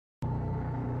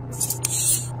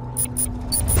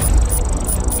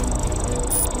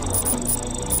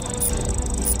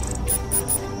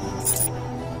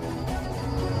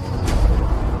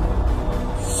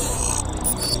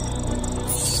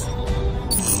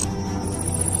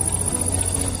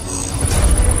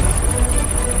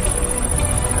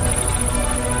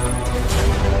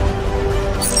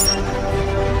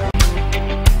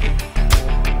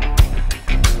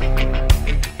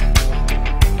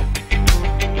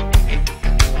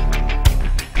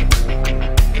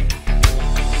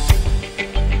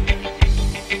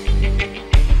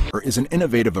is an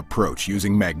innovative approach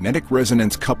using magnetic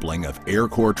resonance coupling of air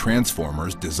core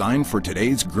transformers designed for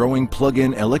today's growing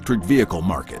plug-in electric vehicle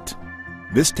market.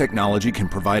 This technology can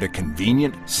provide a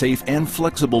convenient, safe, and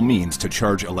flexible means to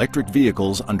charge electric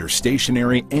vehicles under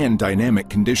stationary and dynamic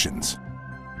conditions.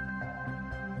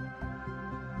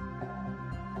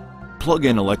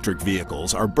 Plug-in electric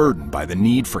vehicles are burdened by the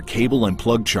need for cable and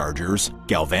plug chargers,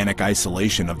 galvanic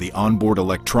isolation of the onboard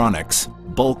electronics,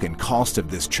 bulk and cost of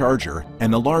this charger,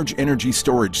 and the large energy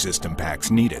storage system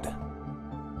packs needed.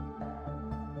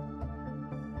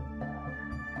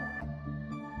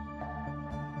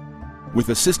 With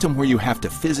a system where you have to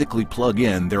physically plug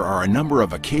in, there are a number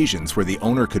of occasions where the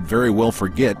owner could very well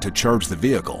forget to charge the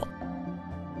vehicle.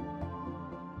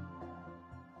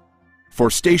 For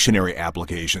stationary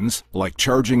applications, like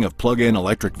charging of plug-in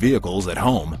electric vehicles at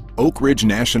home, Oak Ridge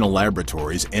National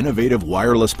Laboratory's innovative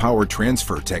wireless power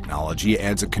transfer technology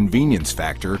adds a convenience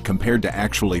factor compared to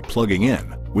actually plugging in,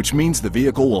 which means the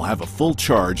vehicle will have a full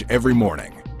charge every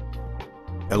morning.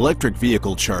 Electric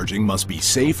vehicle charging must be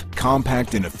safe,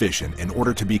 compact, and efficient in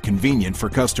order to be convenient for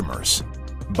customers.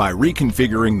 By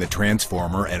reconfiguring the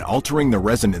transformer and altering the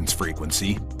resonance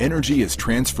frequency, energy is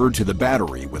transferred to the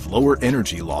battery with lower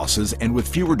energy losses and with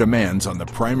fewer demands on the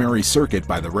primary circuit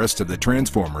by the rest of the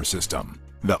transformer system.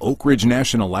 The Oak Ridge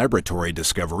National Laboratory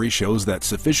discovery shows that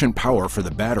sufficient power for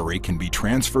the battery can be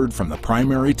transferred from the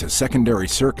primary to secondary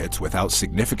circuits without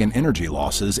significant energy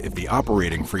losses if the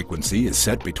operating frequency is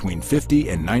set between 50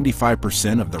 and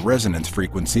 95% of the resonance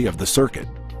frequency of the circuit.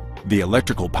 The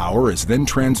electrical power is then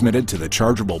transmitted to the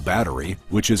chargeable battery,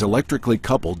 which is electrically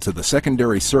coupled to the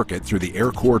secondary circuit through the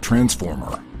air core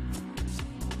transformer.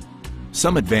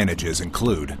 Some advantages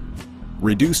include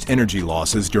reduced energy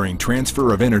losses during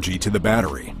transfer of energy to the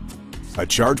battery, a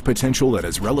charge potential that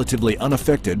is relatively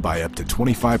unaffected by up to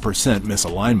 25%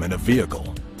 misalignment of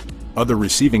vehicle. Other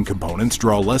receiving components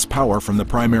draw less power from the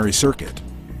primary circuit.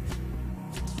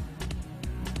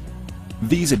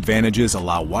 These advantages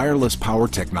allow wireless power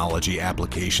technology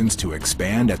applications to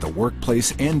expand at the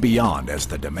workplace and beyond as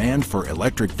the demand for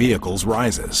electric vehicles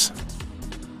rises.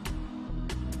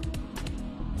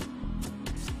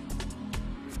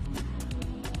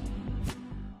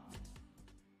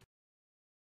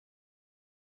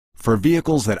 For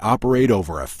vehicles that operate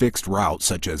over a fixed route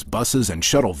such as buses and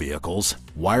shuttle vehicles,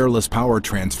 wireless power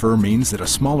transfer means that a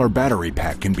smaller battery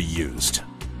pack can be used.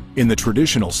 In the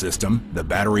traditional system, the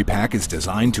battery pack is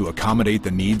designed to accommodate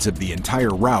the needs of the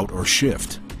entire route or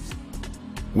shift.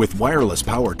 With wireless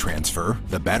power transfer,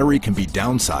 the battery can be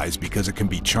downsized because it can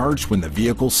be charged when the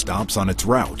vehicle stops on its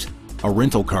route. A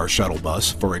rental car shuttle bus,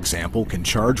 for example, can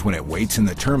charge when it waits in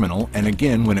the terminal and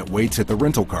again when it waits at the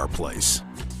rental car place.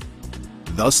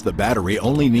 Thus, the battery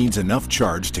only needs enough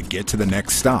charge to get to the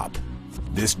next stop.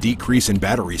 This decrease in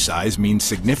battery size means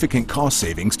significant cost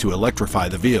savings to electrify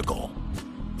the vehicle.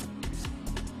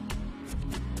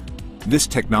 This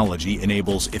technology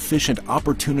enables efficient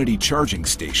opportunity charging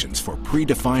stations for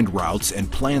predefined routes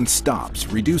and planned stops,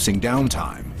 reducing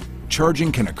downtime.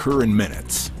 Charging can occur in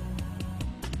minutes.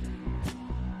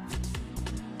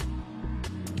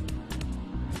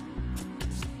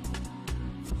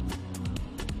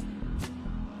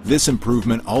 This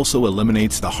improvement also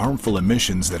eliminates the harmful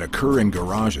emissions that occur in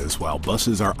garages while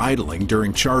buses are idling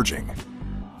during charging.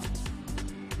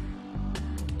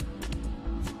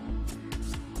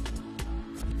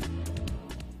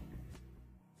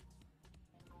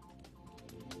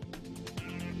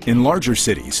 In larger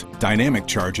cities, dynamic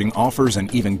charging offers an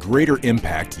even greater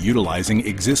impact utilizing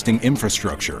existing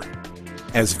infrastructure.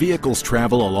 As vehicles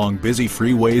travel along busy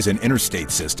freeways and interstate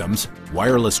systems,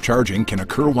 wireless charging can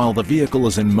occur while the vehicle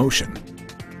is in motion.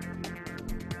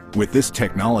 With this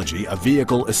technology, a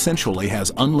vehicle essentially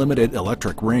has unlimited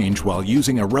electric range while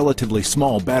using a relatively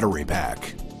small battery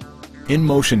pack.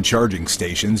 In-motion charging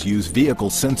stations use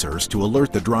vehicle sensors to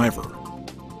alert the driver.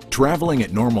 Traveling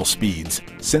at normal speeds,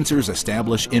 sensors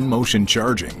establish in-motion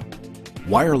charging.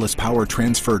 Wireless power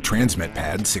transfer transmit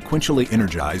pads sequentially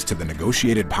energize to the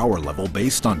negotiated power level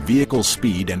based on vehicle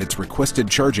speed and its requested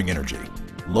charging energy.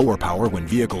 Lower power when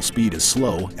vehicle speed is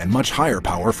slow and much higher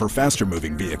power for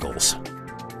faster-moving vehicles.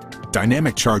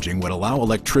 Dynamic charging would allow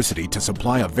electricity to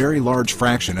supply a very large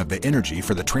fraction of the energy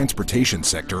for the transportation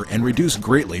sector and reduce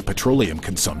greatly petroleum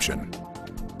consumption.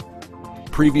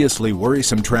 Previously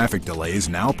worrisome traffic delays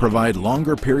now provide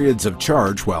longer periods of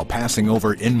charge while passing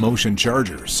over in-motion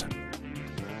chargers.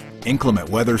 Inclement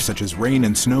weather such as rain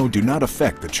and snow do not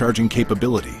affect the charging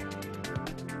capability.